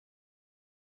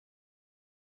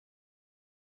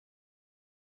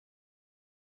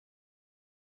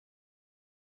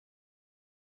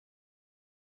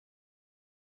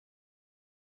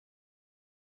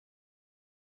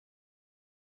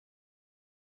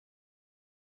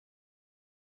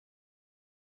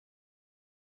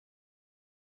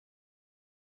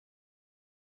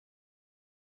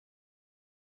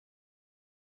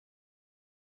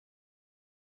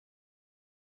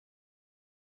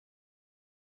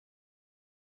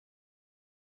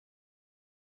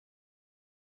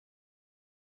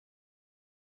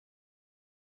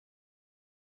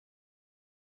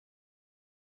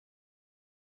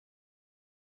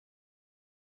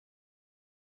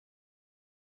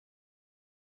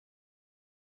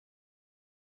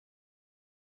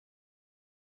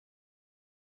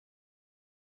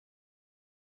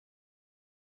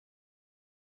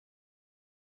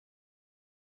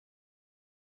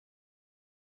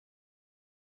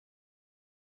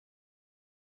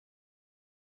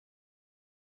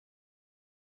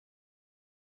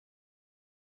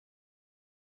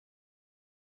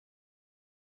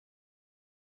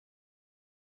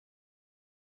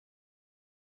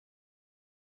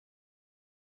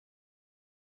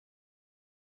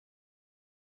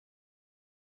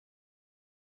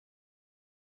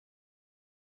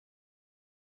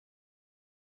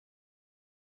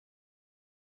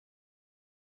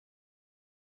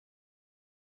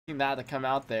that to come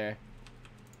out there.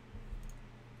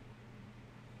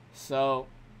 So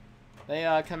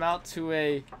they come out to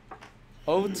a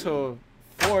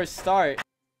 0-4 start.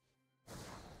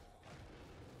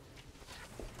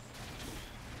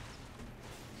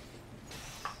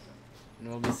 And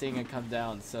we'll be seeing it come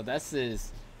down. So this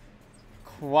is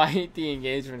quite the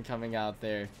engagement coming out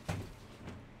there.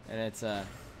 And it's a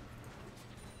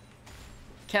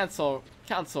Council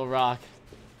Rock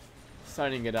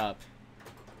starting it up.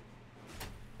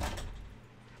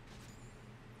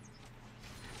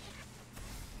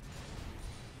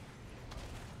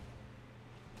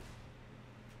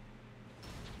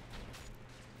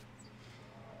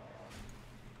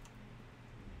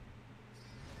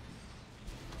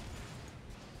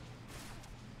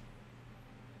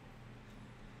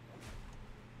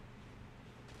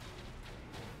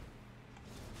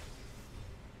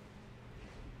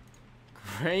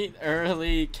 Great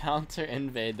early counter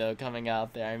invade though coming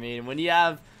out there. I mean, when you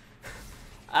have,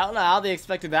 I don't know how they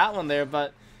expected that one there,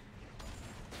 but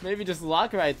maybe just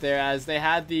luck right there, as they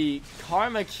had the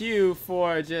Karma Q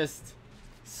for just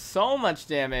so much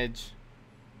damage.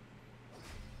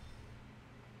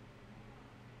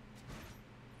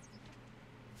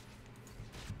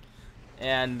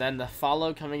 And then the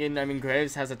follow coming in. I mean,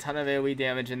 Graves has a ton of AoE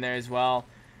damage in there as well.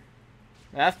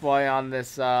 F-Boy on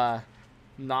this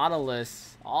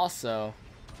Nautilus also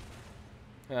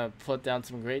put down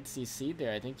some great CC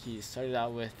there. I think he started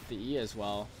out with the E as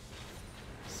well.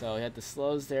 So he had the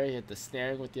slows there, he had the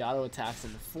snaring with the auto attacks,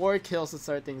 and 4 kills to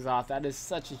start things off. That is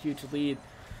such a huge lead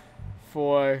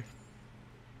for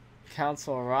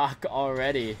Council Rock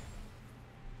already.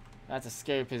 That's a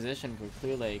scary position for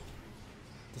Clear Lake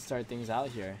to start things out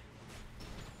here.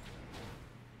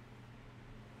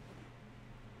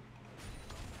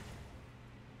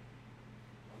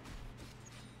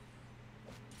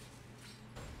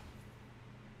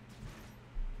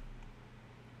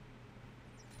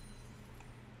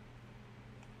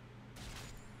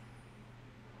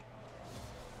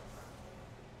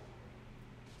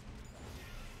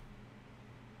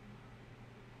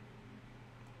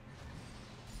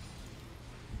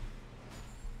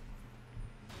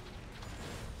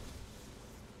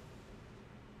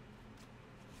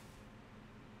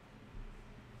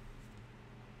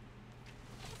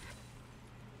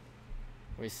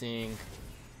 We're seeing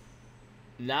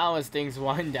now, as things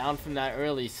wind down from that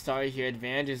early start here,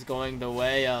 advantage is going the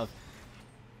way of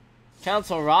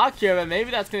Council Rock here, but maybe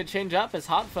that's going to change up as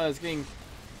Hot Fuzz getting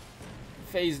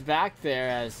phased back there,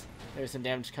 as there's some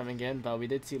damage coming in. But we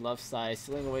did see Love Size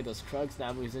stealing away those Krugs.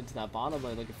 Now moves into that bottom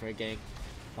lane looking for a gank.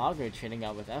 Logger trading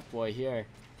out with F-Boy here,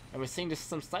 and we're seeing just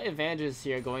some slight advantages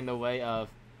here going the way of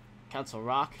Council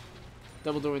Rock.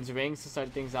 Double Doran's Rings to start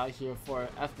things out here for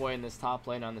F-Boy in this top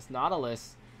lane on this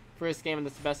Nautilus. First game in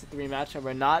this best of 3 matchup.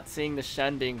 We're not seeing the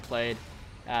Shen being played,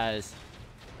 as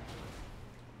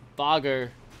Bogger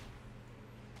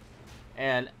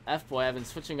and F-Boy have been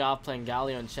switching off playing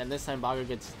Galio and Shen. This time Bogger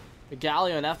gets the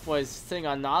Galio, and F-Boy is sitting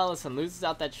on Nautilus and loses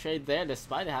out that trade there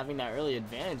despite having that early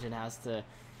advantage, and has to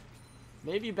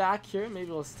maybe back here. Maybe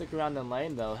he'll stick around in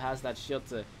lane though. Has that shield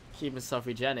to keep himself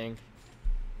regenning.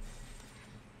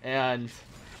 And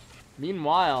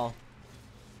meanwhile,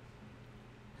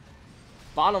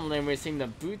 bottom lane, we're seeing the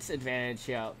Boots advantage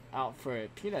here out for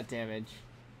peanut damage.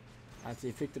 After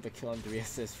he picked up a kill and 3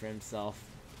 assists for himself.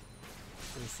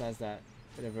 He has that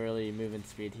bit of early movement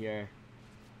speed here.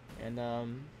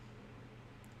 And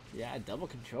yeah, double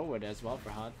control word as well for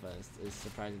Hot Fuzz is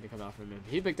surprising to come out from him.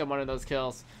 He picked up one of those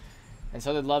kills, and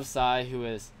so did Love Sai, who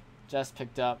has just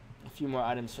picked up a few more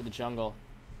items for the jungle,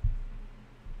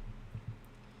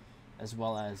 as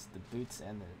well as the Boots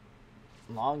and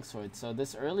the longsword. So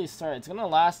this early start, it's gonna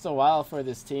last a while for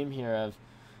this team here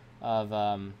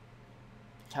of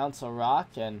Council Rock,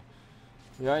 and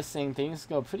we are seeing things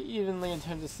go pretty evenly in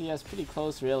terms of CS, pretty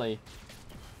close really.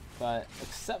 But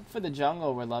except for the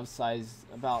jungle, where Love Size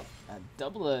about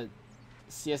double the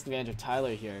CS advantage of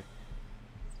Tyler here.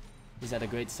 He's had a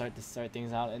great start to start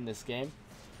things out in this game.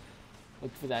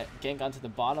 Looked for that gank onto the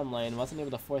bottom lane. Wasn't able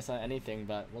to force out anything,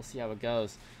 but we'll see how it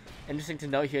goes. Interesting to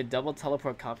note here, double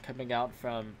teleport comp coming out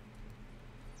from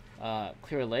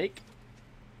Clear Lake.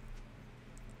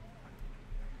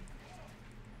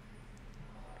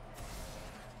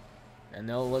 And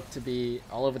they'll look to be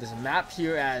all over this map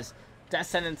here, as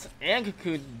Descendants and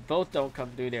Cocoon both don't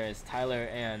come through there, as Tyler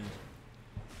and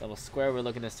Double Square we're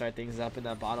looking to start things up in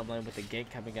that bottom lane with the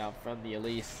gank coming out from the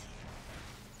Elise.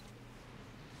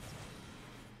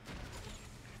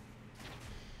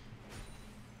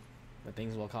 But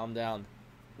things will calm down.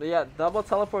 But yeah, double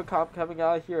teleport comp coming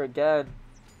out here again.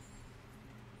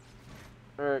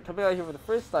 or coming out here for the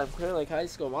first time, Clear Lake High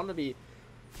School want to be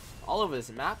all over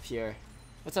this map here.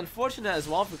 What's unfortunate as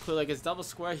well for Clear Lake is Double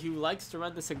Square, who likes to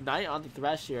run this Ignite on the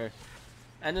Thresh here.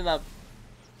 Ended up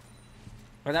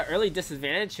with that early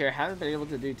disadvantage here, haven't been able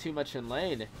to do too much in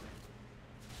lane.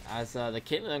 As the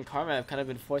Caitlyn and Karma have kind of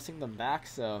been forcing them back,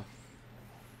 so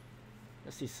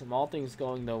let's see small things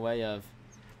going the way of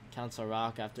Council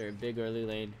Rock after a big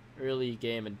early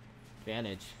game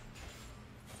advantage.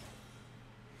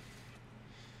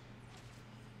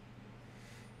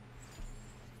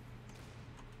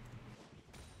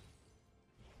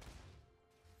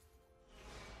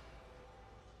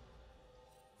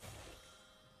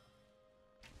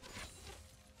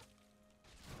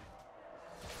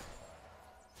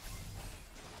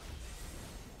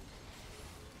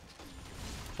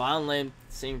 Bottom lane,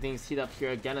 seeing things heat up here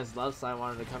again as Love Sign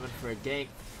wanted to come in for a gank.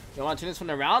 They want to turn this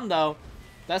one around though.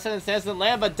 That sentence doesn't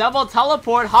land, but double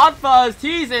teleport. Hot Fuzz,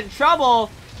 he's in trouble.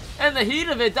 In the heat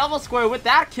of it, Double Square with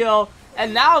that kill.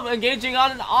 And now engaging on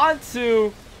and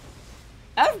onto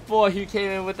F-Boy, who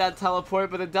came in with that teleport,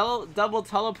 but the double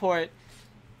teleport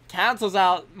cancels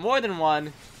out more than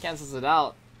one, cancels it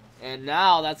out. And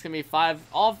now that's going to be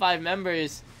all five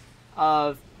members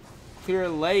of Clear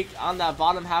Lake on that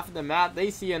bottom half of the map.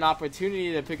 They see an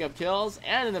opportunity to pick up kills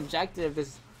and an objective.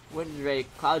 This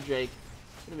Cloud Drake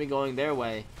going to be going their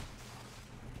way.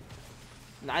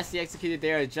 Nicely executed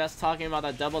there. Just talking about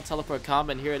that double teleport comp,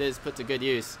 and here it is put to good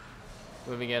use.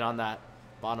 Moving it on that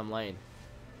bottom lane.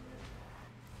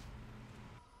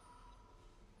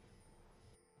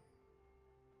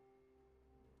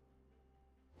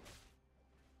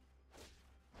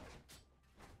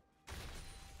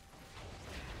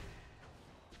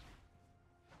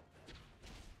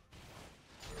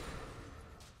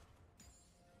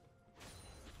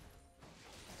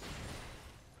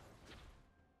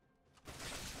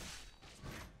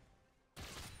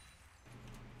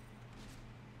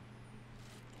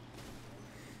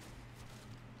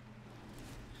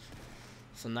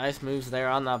 Some nice moves there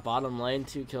on that bottom lane.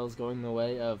 2 kills going the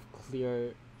way of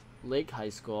Clear Lake High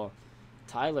School.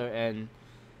 Tyler and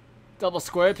Double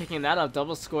Square picking that up.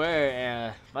 Double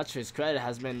Square, much to his credit,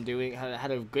 has been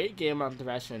had a great game on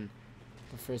Thresh. The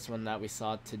first one that we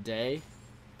saw today.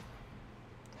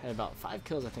 Had about 5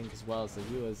 kills, I think, as well. So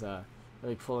he was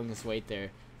really pulling his weight there.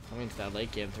 Coming into that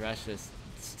late game, Thresh just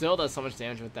still does so much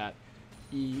damage with that.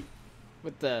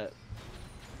 With the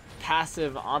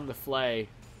passive on the flay,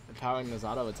 empowering those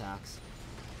auto attacks.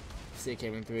 See it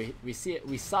coming through. We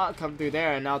saw it come through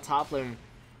there, and now top lane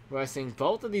we're seeing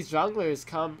both of these junglers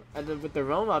come, and then with the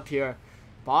roam up here.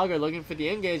 Bogger looking for the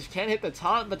engage, can't hit the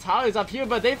taunt, but Tyler's up here,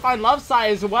 but they find Love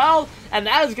Side as well, and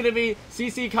that is gonna be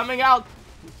CC coming out.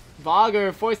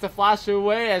 Bogger forced to flash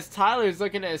away as Tyler's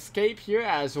looking to escape here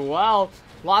as well.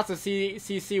 Lots of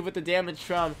CC with the damage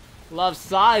from Love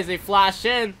Side as they flash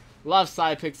in. Love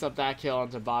Side picks up that kill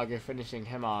onto Bogger, finishing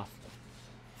him off.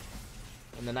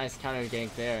 And the nice counter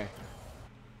gank there.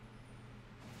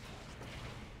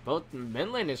 Both mid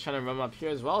lane is trying to roam up here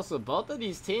as well. So both of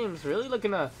these teams really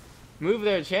looking to move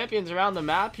their champions around the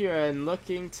map here and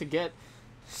looking to get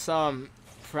some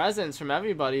presence from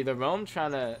everybody. The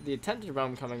attempted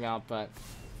roam coming out, but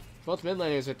both mid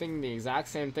laners are thinking the exact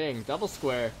same thing. Double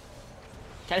Square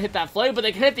can't hit that flay, but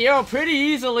they can hit the arrow pretty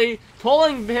easily,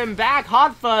 pulling him back.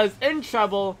 Hot Fuzz in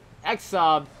trouble.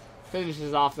 Exob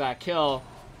finishes off that kill.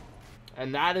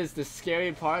 And that is the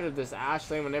scary part of this Ashe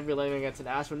lane. Whenever you're laning against an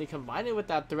Ashe, when you combine it with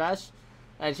that Thresh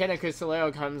and Enchanted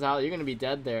Crystallero comes out, you're going to be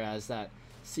dead there as that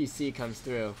CC comes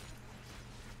through.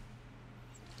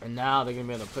 And now they're going to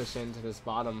be able to push into this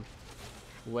bottom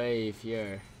wave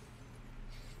here.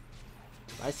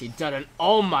 I see Dutton.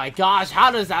 Oh my gosh,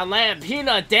 how does that land?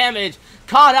 Peanut damage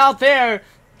caught out there.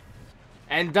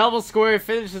 And Double Square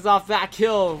finishes off that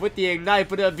kill with the Ignite,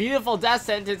 but a beautiful death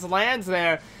sentence lands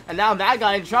there. And now Mad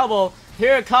Guy in trouble.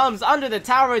 Here it comes under the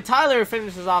tower. Tyler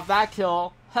finishes off that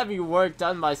kill. Heavy work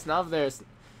done by Snub there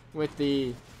with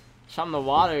the Chum the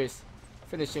Waters,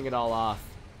 finishing it all off.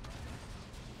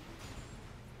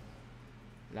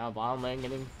 Now bottom lane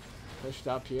getting pushed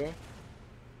up here.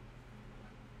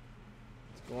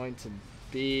 It's going to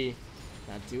be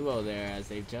that duo there as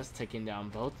they've just taken down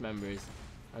both members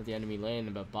of the enemy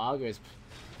lane, but Bogger's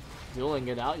dueling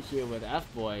it out here with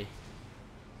F-Boy.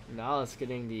 Now it's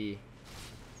getting the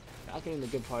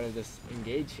good part of this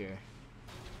engage here.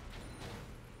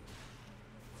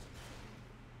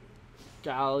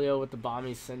 Galileo with the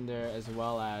Bomby Cinder as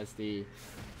well as the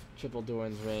Triple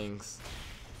Doran's Rings.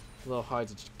 A little hard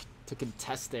to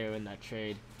contest there in that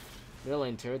trade. Middle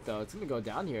lane turret though, it's gonna go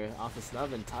down here off of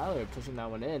Snub, and Tyler pushing that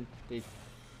one in. They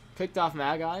picked off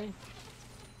Magi.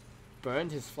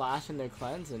 burned his flash in their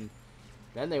cleanse, and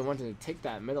then they wanted to take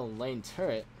that middle lane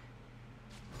turret.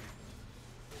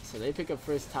 So they pick up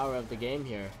first tower of the game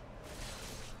here.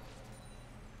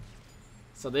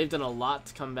 So they've done a lot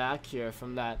to come back here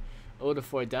from that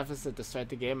 0-4 deficit to start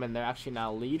the game, and they're actually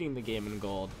now leading the game in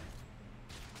gold.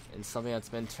 And something that's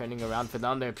been turning around for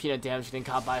them. Their peanut damage getting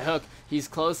caught by Hook. He's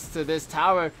close to this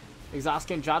tower. Exhaust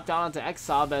can drop down onto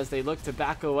Exob as they look to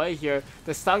back away here.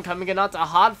 The stun coming in onto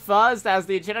Hot Fuzz as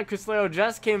the Enchanted Crystalero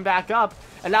just came back up.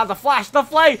 And now the flash, the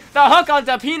flay, the hook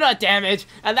onto peanut damage.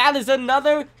 And that is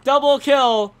another double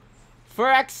kill for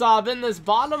Exob in this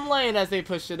bottom lane as they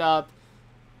push it up.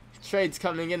 Trades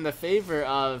coming in the favor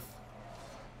of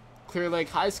Clear Lake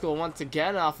High School once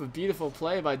again off a beautiful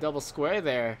play by Double Square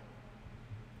there.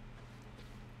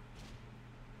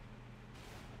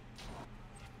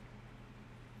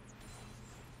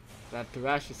 That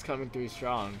Thresh is coming through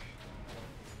strong.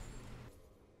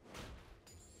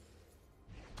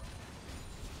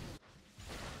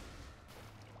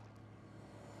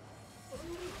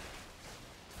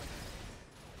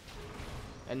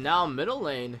 And now middle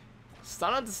lane.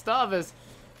 Stun onto Snub as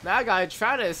Magi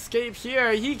trying to escape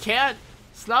here. He can't.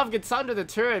 Snub gets under the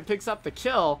turret, picks up the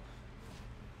kill.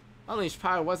 Unleashed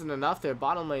Power wasn't enough there.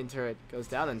 Bottom lane turret goes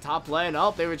down in top lane.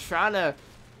 Oh, they were trying to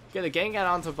get a gank out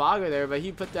onto Bogger there, but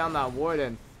he put down that ward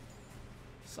and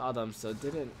saw them, so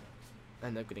didn't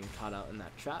end up getting caught out in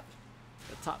that trap.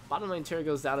 The bottom lane turret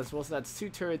goes down as well, so that's 2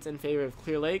 turrets in favor of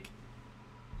Clear Lake.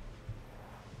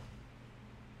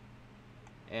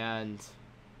 And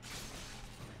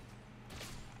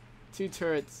 2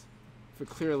 turrets for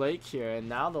Clear Lake here, and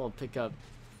now they'll pick up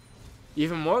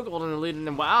even more gold in the lead.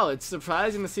 And wow, it's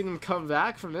surprising to see them come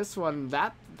back from this one.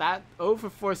 That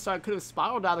 0-4 start could have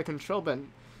spiraled out of control, but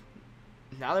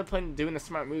now they're doing the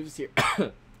smart moves here.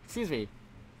 Excuse me.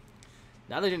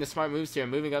 Now they're doing the smart moves here,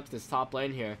 moving up to this top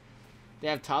lane here. They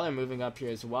have Tyler moving up here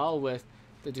as well with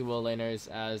the dual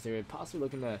laners, as they were possibly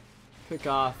looking to pick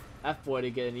off F-Boy to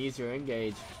get an easier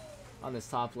engage on this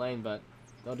top lane, but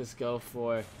they'll just go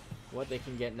for what they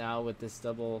can get now with this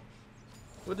duo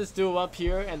up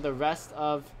here, and the rest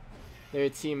of their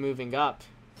team moving up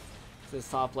to this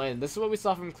top lane. This is what we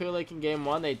saw from Clear Lake in game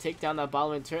 1. They take down that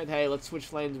bottom lane turret. Hey, let's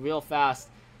switch lanes real fast,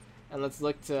 and let's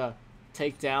look to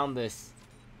take down this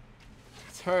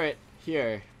turret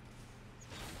here.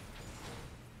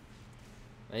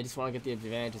 They just want to get the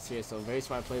advantages here, so very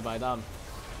smart play by them.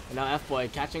 And now F-Boy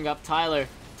catching up Tyler.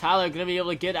 Tyler gonna be able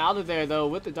to get out of there though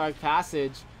with the Dark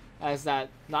Passage, as that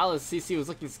Nautilus CC was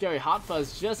looking scary. Hot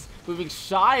Fuzz just moving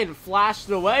shy and flashed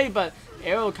away, but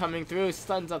arrow coming through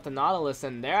stuns up the Nautilus,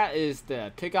 and there is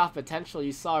the pick-off potential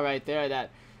you saw right there that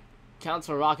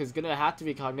Council Rock is gonna have to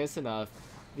be cognizant of.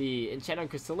 The Enchanted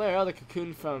Crystalero, the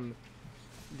Cocoon from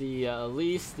the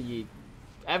Elise, the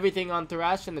everything on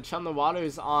Thresh, and the Chum the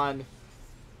Waters on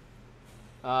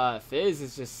Fizz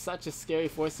is just such a scary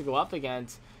force to go up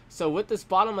against. So with this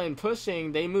bottom lane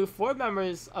pushing, they move 4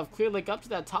 members of Clear Lake up to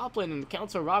that top lane, and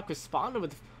Council Rock responded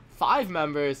with 5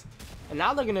 members. And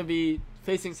now they're going to be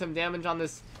facing some damage on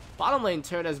this bottom lane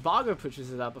turret as Bogger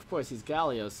pushes it up. Of course, he's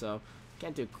Galio, so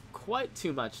can't do quite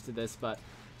too much to this, but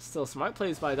still smart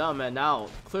plays by them. And now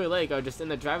Clear Lake are just in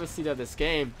the driver's seat of this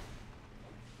game.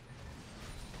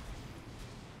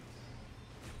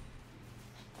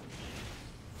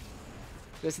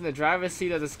 Just in the driver's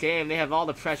seat of this game, they have all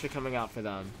the pressure coming out for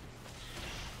them.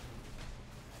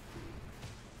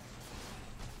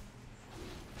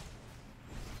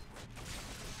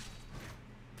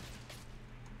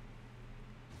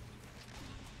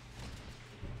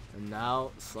 And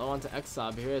now slow onto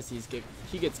Exob here as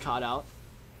he gets caught out,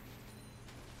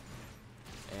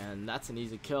 and that's an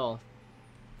easy kill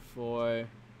for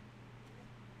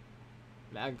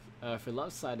for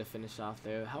Love's side to finish off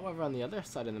there. However, on the other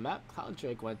side of the map, Cloud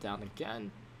Drake went down again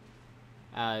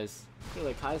as Clear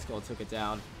Lake High School took it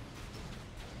down.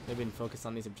 They've been focused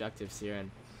on these objectives here,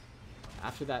 and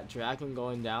after that Dragon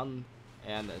going down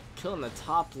and a kill in the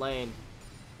top lane,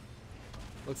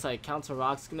 looks like Council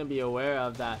Rock's going to be aware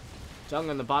of that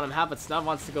jungle in the bottom half, but Snub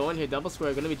wants to go in here. Double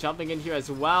Square going to be jumping in here as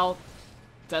well.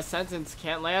 Death Sentence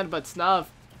can't land, but Snub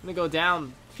going to go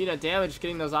down. Peanut damage,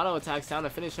 getting those auto attacks down to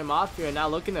finish him off here, and now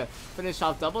looking to finish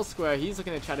off Double Square. He's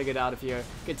looking to try to get out of here.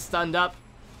 Gets stunned up.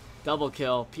 Double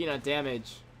kill. Peanut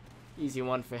damage. Easy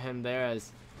one for him there,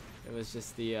 as it was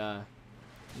just the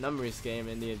numbers game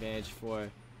in the advantage for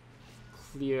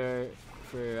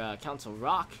Council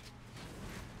Rock.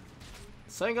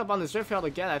 Setting up on this Drift Herald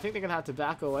again. I think they're going to have to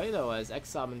back away though, as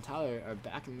Exob and Tyler are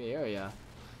back in the area.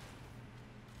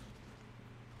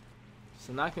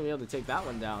 So not going to be able to take that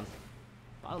one down.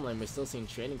 Bottom lane, we're still seeing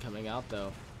trading coming out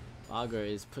though. Augur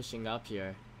is pushing up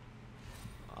here.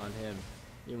 on him.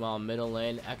 Meanwhile, middle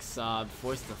lane, Exob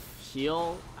forced the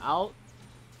heal out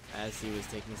as he was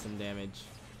taking some damage.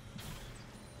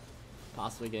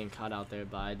 Possibly getting caught out there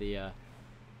by the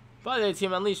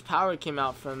team. Unleashed Power came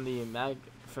out from the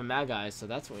Magi, so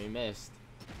that's what we missed.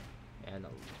 And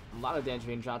a lot of damage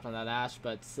being dropped on that Ashe,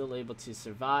 but still able to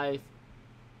survive.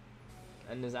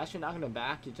 And is actually not going to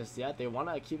back it just yet. They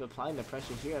want to keep applying the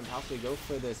pressure here and possibly go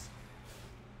for this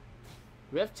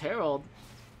Rift Herald.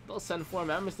 They'll send 4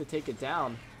 members to take it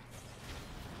down.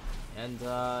 And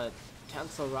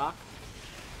Council Rock,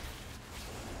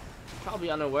 probably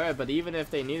unaware, but even if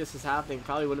they knew this was happening,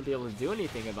 probably wouldn't be able to do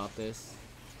anything about this.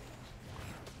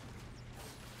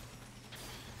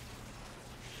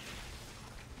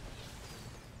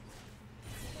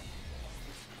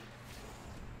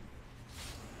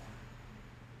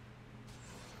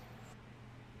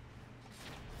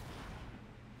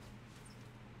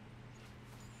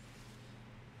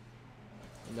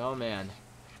 No, man.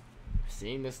 We're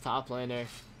seeing this top laner.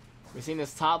 We're seeing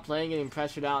this top lane getting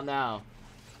pressured out now.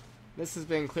 This has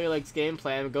been Clear Lake's game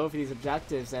plan. Go for these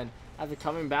objectives, and after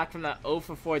coming back from that 0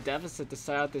 for 4 deficit to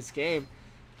start out this game,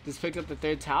 just picked up the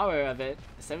 3rd tower of it.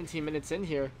 17 minutes in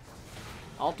here.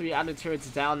 All 3 outer turrets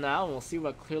down now, and we'll see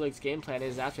what Clear Lake's game plan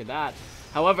is after that.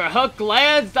 However, Hook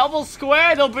lands, double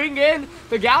square. They'll bring in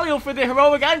the Galio for the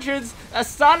heroic entrance. A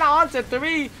stun onto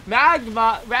 3.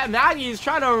 Maggie's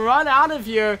trying to run out of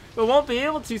here, but won't be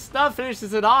able to. Snub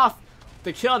finishes it off.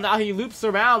 The kill. Now he loops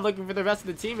around looking for the rest of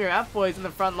the team here. F-Boys in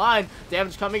the front line.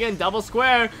 Damage coming in. Double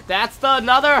square. That's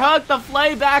another hook. The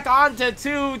flay back onto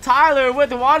 2. Tyler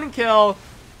with 1 kill.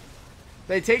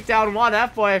 They take down 1.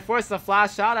 F-Boy forced the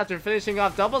flash out after finishing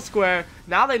off double square.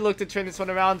 Now they look to turn this one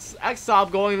around.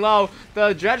 Exob going low.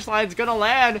 The dredge line's gonna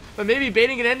land, but maybe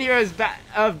baiting it in here as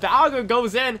Valgar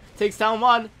goes in, takes down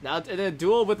 1. Now in a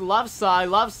duel with Loveside.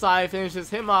 Loveside finishes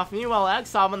him off. Meanwhile,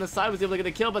 Exob on the side was able to get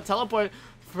a kill, but teleport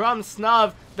from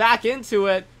Snub back into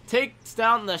it. Takes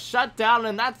down the shutdown,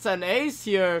 and that's an ace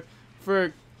here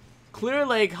for Clear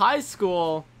Lake High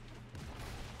School.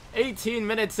 18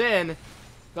 minutes in.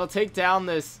 They'll take down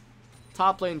this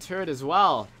top lane turret as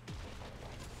well.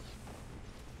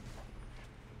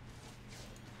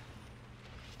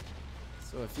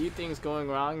 So a few things going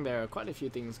wrong there. Quite a few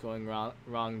things going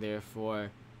wrong there for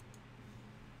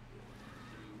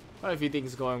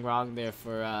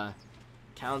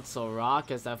Council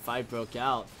Rock as that fight broke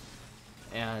out.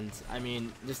 And I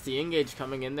mean, just the engage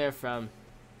coming in there from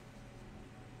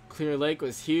Clear Lake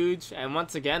was huge, and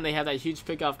once again they have that huge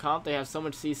pick off comp. They have so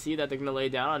much CC that they're gonna lay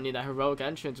down on you. That heroic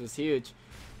entrance was huge,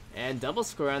 and double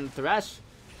square on the Thresh,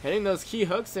 hitting those key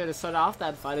hooks there to start off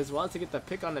that fight as well to get the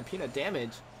pick on the peanut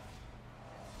damage.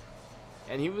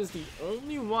 And he was the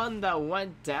only one that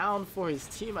went down for his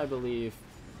team, I believe,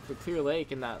 for Clear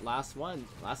Lake in that last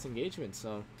engagement.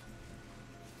 So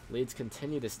leads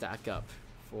continue to stack up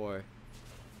for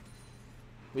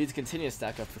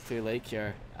Clear Lake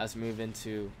here as we move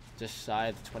into just shy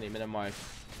of the 20-minute mark.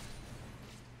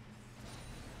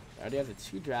 They already have the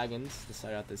 2 dragons to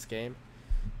start out this game.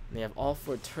 And they have all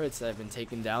 4 turrets that have been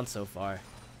taken down so far.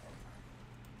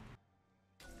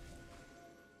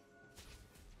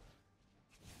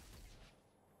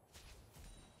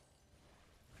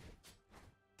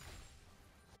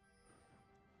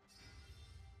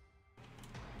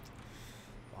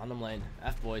 Bottom lane,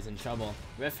 F-Boy's in trouble.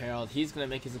 Rift Herald, he's going to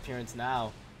make his appearance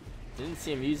now. Didn't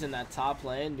see him using that top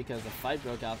lane because the fight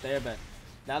broke out there, but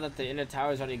now that the inner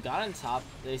tower's already got on top,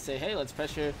 they say, hey, let's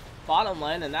pressure bottom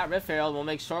lane, and that Rift Herald will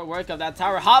make short work of that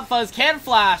tower. Hot Fuzz can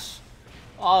flash!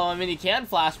 Oh, I mean, he can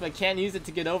flash, but can't use it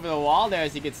to get over the wall there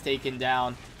as he gets taken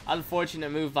down.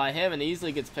 Unfortunate move by him, and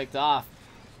easily gets picked off.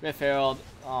 Rift Herald,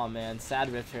 oh man,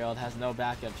 sad Rift Herald has no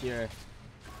backup here.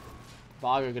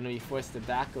 Bogger going to be forced to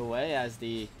back away as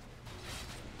the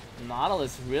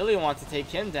Nautilus really wants to take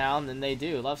him down, then they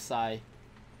do. Left side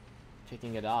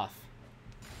picking it off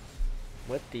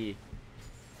with the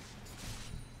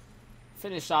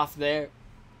finish off there.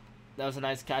 That was a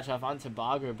nice catch off onto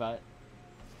Bogger, but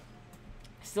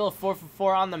still a 4 for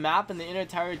 4 on the map, and the inner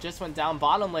tower just went down.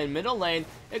 Bottom lane, middle lane,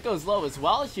 it goes low as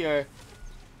well here.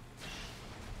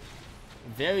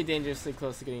 Very dangerously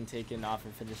close to getting taken off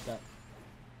and finished up.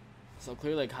 So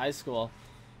Clear Lake High School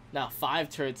now 5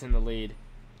 turrets in the lead.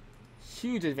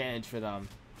 Huge advantage for them.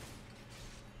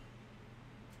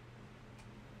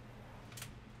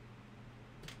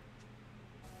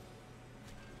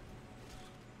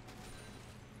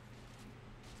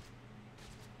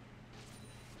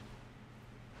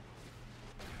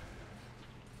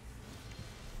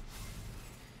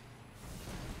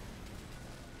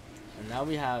 And now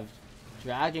we have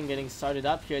Dragon getting started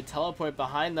up here. Teleport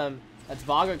behind them That's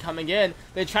Bogger coming in.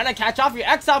 They're trying to catch off. Your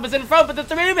Exop is in front, but the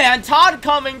 3-man, Todd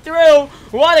coming through.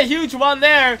 What a huge one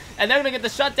there. And they're going to get the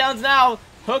shutdowns now.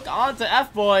 Hook onto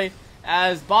F-Boy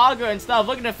as Bogger and stuff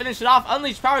looking to finish it off.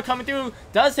 Unleashed Power coming through.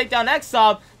 Does take down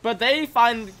Exop, but they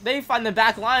find the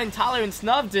back line. Tyler and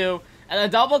Snub do. And a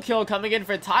double kill coming in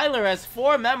for Tyler as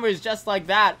 4 members just like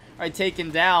that are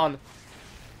taken down.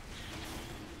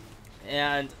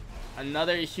 And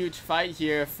another huge fight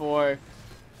here for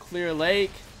Clear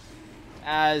Lake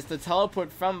as the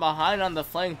teleport from behind on the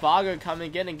flank. Bogger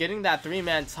coming in and getting that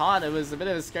 3-man taunt. It was a bit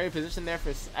of a scary position there for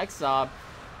Exop,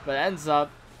 but ends up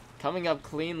coming up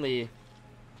cleanly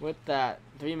with that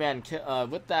 3-man kill,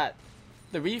 with that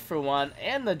 3-for-1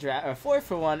 and the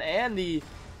 4-for-1 and the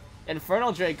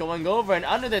Infernal Drake going over and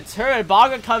under the turret.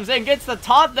 Bogger comes in, gets the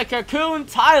taunt, the cocoon.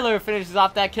 Tyler finishes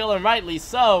off that kill, and rightly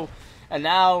so. And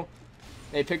now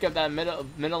they pick up that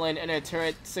middle lane inner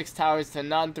turret. 6 towers to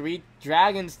none, 3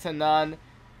 dragons to none.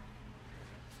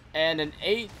 And an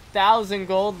 8,000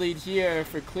 gold lead here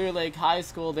for Clear Lake High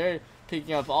School. They're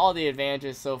picking up all the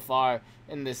advantages so far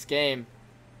in this game.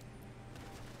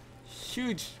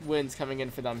 Huge wins coming in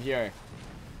for them here.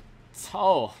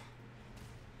 So,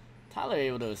 Tyler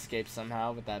able to escape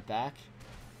somehow with that back.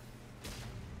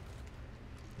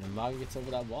 And Bogger gets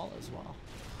over that wall as well.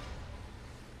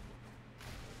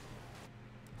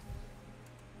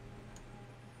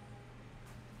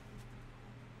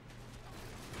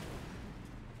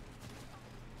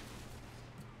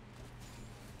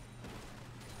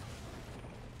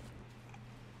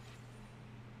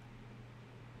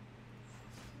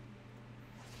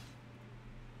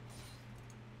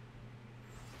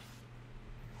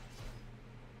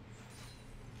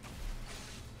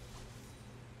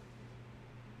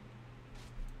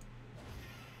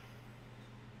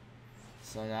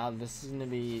 So now this is going to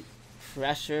be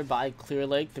pressure by Clear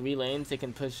Lake. 3 lanes they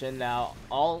can push in now.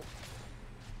 All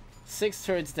 6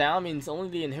 turrets down means only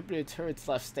the inhibitor turrets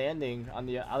left standing on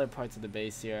the other parts of the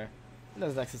base here. And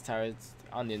those Nexus towers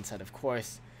on the inside, of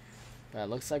course. But it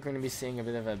looks like we're going to be seeing a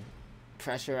bit of a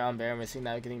pressure around Baron. We're seeing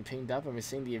that getting pinged up, and we're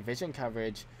seeing the vision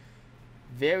coverage.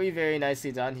 Very, very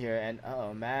nicely done here. And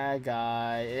oh, Mad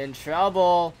Guy in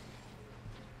trouble.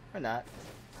 Or not.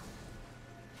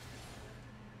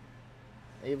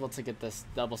 Able to get this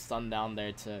double stun down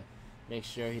there to make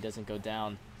sure he doesn't go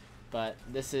down. But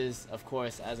this is, of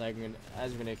course, as we're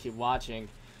gonna keep watching,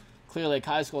 Clear Lake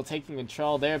High School taking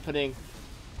control. They're planting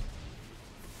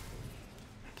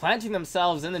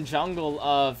themselves in the jungle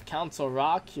of Council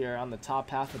Rock here on the top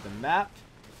half of the map,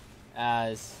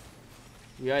 as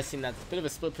we are seeing that bit of a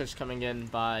split push coming in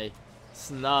by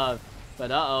Snub. But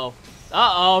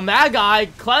Mad Guy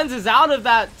cleanses out of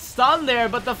that stun there,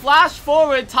 but the flash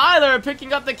forward, Tyler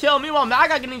picking up the kill. Meanwhile, Mad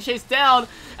Guy getting chased down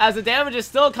as the damage is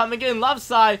still coming in left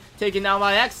side, taken down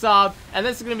by Exob, and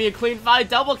this is going to be a clean fight.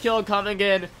 Double kill coming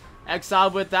in.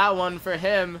 Exob with that one for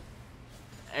him,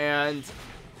 and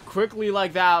quickly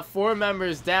like that, 4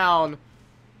 members down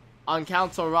on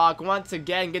Council Rock, once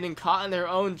again getting caught in their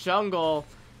own jungle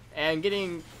and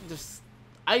getting just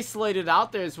isolated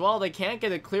out there as well. They can't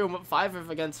get a clear 5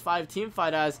 against 5 team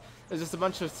fight, as there's just a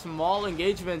bunch of small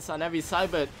engagements on every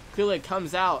side, but Clear Lake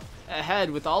comes out ahead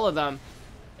with all of them.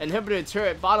 Inhibitor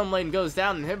turret, bottom lane goes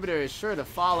down. Inhibitor is sure to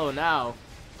follow now.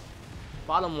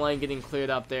 Bottom lane getting cleared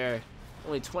up there.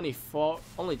 Only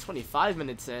 25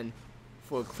 minutes in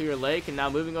for Clear Lake, and now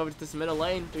moving over to this middle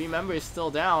lane. 3 members still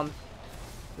down.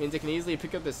 Means they can easily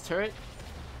pick up this turret,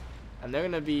 and they're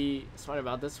going to be smart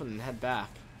about this one and head back.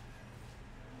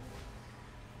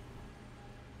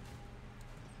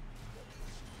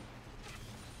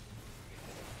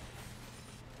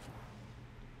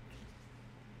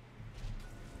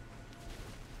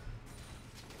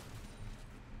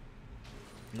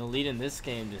 And the lead in this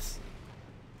game just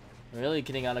really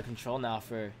getting out of control now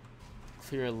for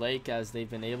Clear Lake, as they've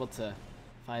been able to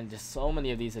find just so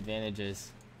many of these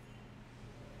advantages.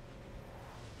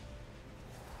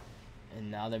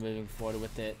 And now they're moving forward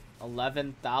with it.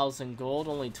 11,000 gold,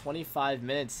 only 25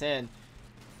 minutes in.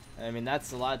 I mean,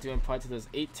 that's a lot due in part to those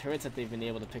 8 turrets that they've been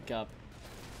able to pick up.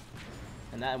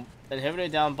 And that inhibitor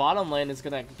down bottom lane is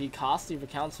going to be costly for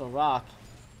Council Rock.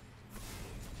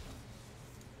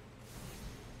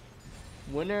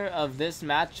 Winner of this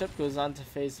matchup goes on to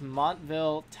face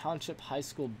Montville Township High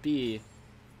School B.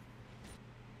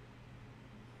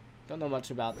 Don't know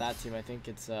much about that team. I think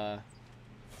it's one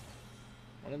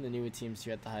of the newer teams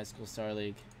here at the High School Star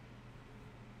League.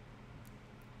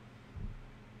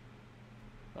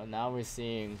 But now we're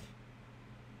seeing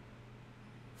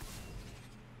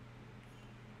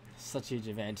such huge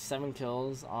advantage. 7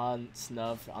 kills on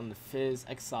Snub on the Fizz.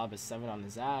 Exob is 7 on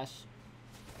his Ash.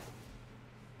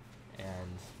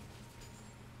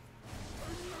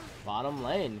 bottom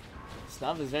lane,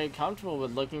 Snub is very comfortable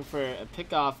with looking for a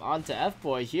pickoff onto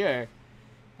F-Boy here.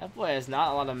 F-Boy has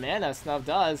not a lot of mana, Snub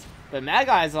does, but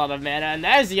Magi has a lot of mana, and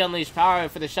there's the unleashed power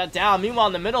for the shutdown. Meanwhile,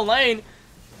 in the middle lane,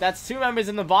 that's 2 members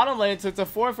in the bottom lane, so it's a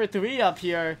 4 for 3 up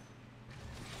here.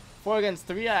 4 against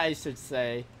 3, I should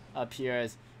say, up here,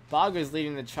 as Bogger's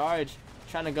leading the charge,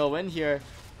 trying to go in here.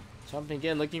 Jumping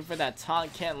in, looking for that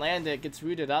taunt, can't land it, gets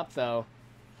rooted up though.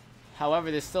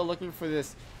 However, they're still looking for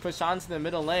this push onto the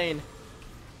middle lane.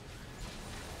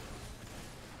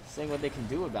 Seeing what they can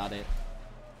do about it.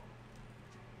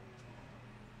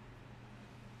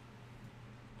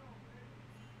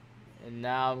 And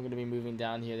now I'm going to be moving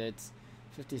down here. That's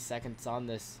 50 seconds on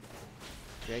this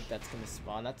Drake that's going to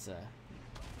spawn. That's a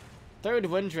 3rd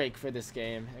win Drake for this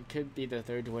game. It could be the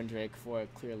 3rd win Drake for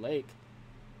Clear Lake,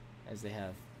 as they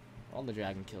have all the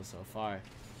dragon kills so far.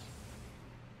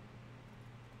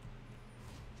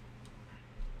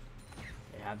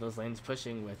 They have those lanes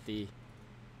pushing with the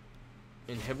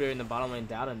inhibitor in the bottom lane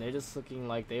down, and they're just looking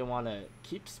like they want to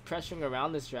keep pressuring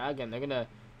around this dragon. They're going to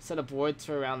set up wards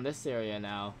for around this area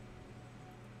now.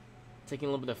 Taking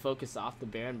a little bit of focus off the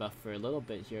Baron buff for a little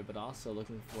bit here, but also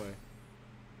looking for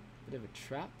a bit of a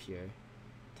trap here.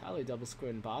 Tyler double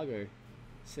squared and Bogger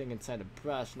sitting inside a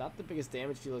brush. Not the biggest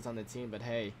damage dealers on the team, but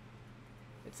hey,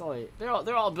 it's only they're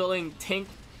all building tank,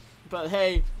 but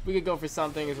hey, we could go for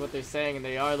something is what they're saying, and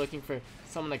they are looking for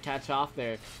someone to catch off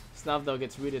there. Snub though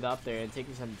gets rooted up there and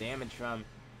taking some damage from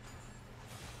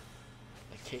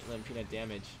like Caitlyn peanut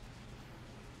damage.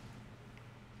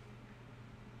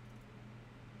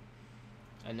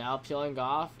 And now peeling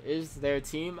off is their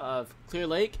team of Clear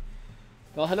Lake.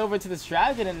 They'll head over to this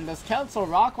dragon, and does Council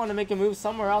Rock want to make a move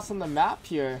somewhere else on the map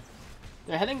here?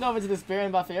 They're heading over to this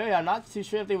Baron buff area. I'm not too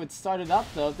sure if they would start it up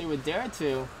though, if they would dare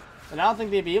to. And I don't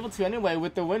think they'd be able to anyway.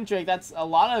 With the Wind Drake, that's a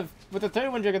lot of, with the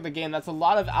 3rd Wind Drake of the game, that's a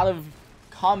lot of out of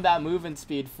combat movement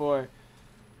speed for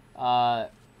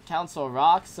Council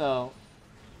Rock. So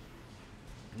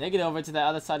they get over to the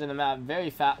other side of the map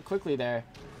very quickly there.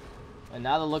 And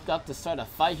now they look up to start a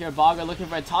fight here. Bogger looking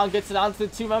for a taunt, gets it onto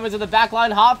the 2 members of the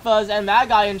backline. Hot Fuzz and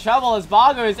Magi in trouble as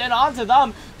Bogger is in onto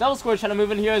them. Double Score trying to move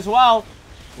in here as well.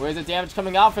 Where's the damage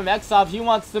coming out from Exob? He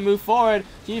wants to move forward.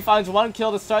 He finds 1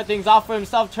 kill to start things off for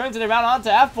himself. Turns it around onto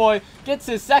F-Boy. Gets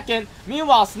his 2nd.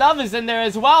 Meanwhile, Snub is in there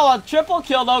as well. A triple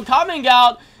kill though coming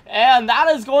out. And that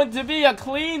is going to be a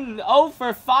clean 0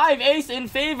 for 5 ace in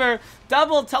favor.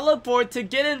 Double teleport to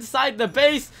get inside the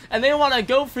base. And they want to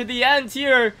go for the end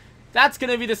here. That's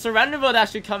going to be the surrender vote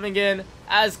actually coming in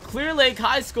as Clear Lake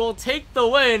High School take the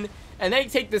win. And they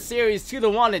take the series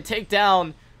 2-1 to take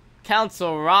down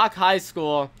Council Rock High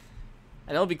School.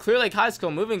 And it'll be Clear Lake High School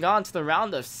moving on to the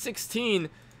round of 16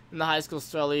 in the High School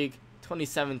Star League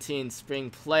 2017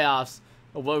 Spring Playoffs.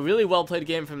 A really well played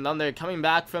game from them. They're coming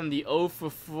back from the 0 for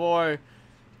 4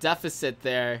 deficit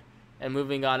there and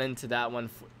moving on into that one.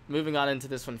 Moving on into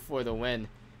this one for the win.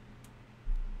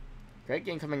 Great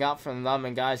game coming out from them,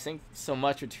 and guys, thanks so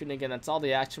much for tuning in. That's all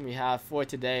the action we have for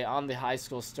today on the High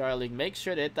School Star League. Make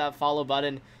sure to hit that follow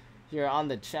button here on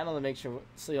the channel to make sure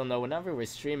so you'll know whenever we're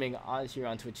streaming on here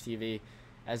on Twitch TV,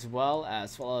 as well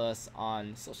as follow us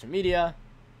on social media.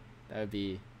 That would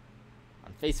be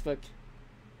on Facebook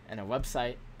and our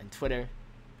website and Twitter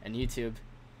and YouTube.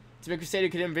 It's Crusader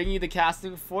couldn't bring you the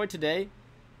casting for today.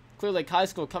 Clear Lake High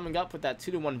School coming up with that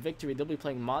 2-1 victory. They'll be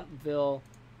playing Montville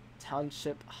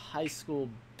Township High School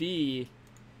B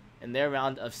in their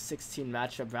round of 16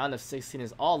 matchup. Round of 16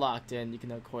 is all locked in. You can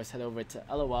of course head over to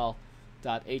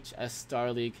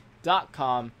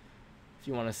lol.hsstarleague.com if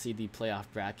you want to see the playoff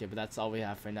bracket, but that's all we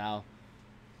have for now.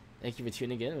 Thank you for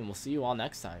tuning in, and we'll see you all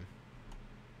next time.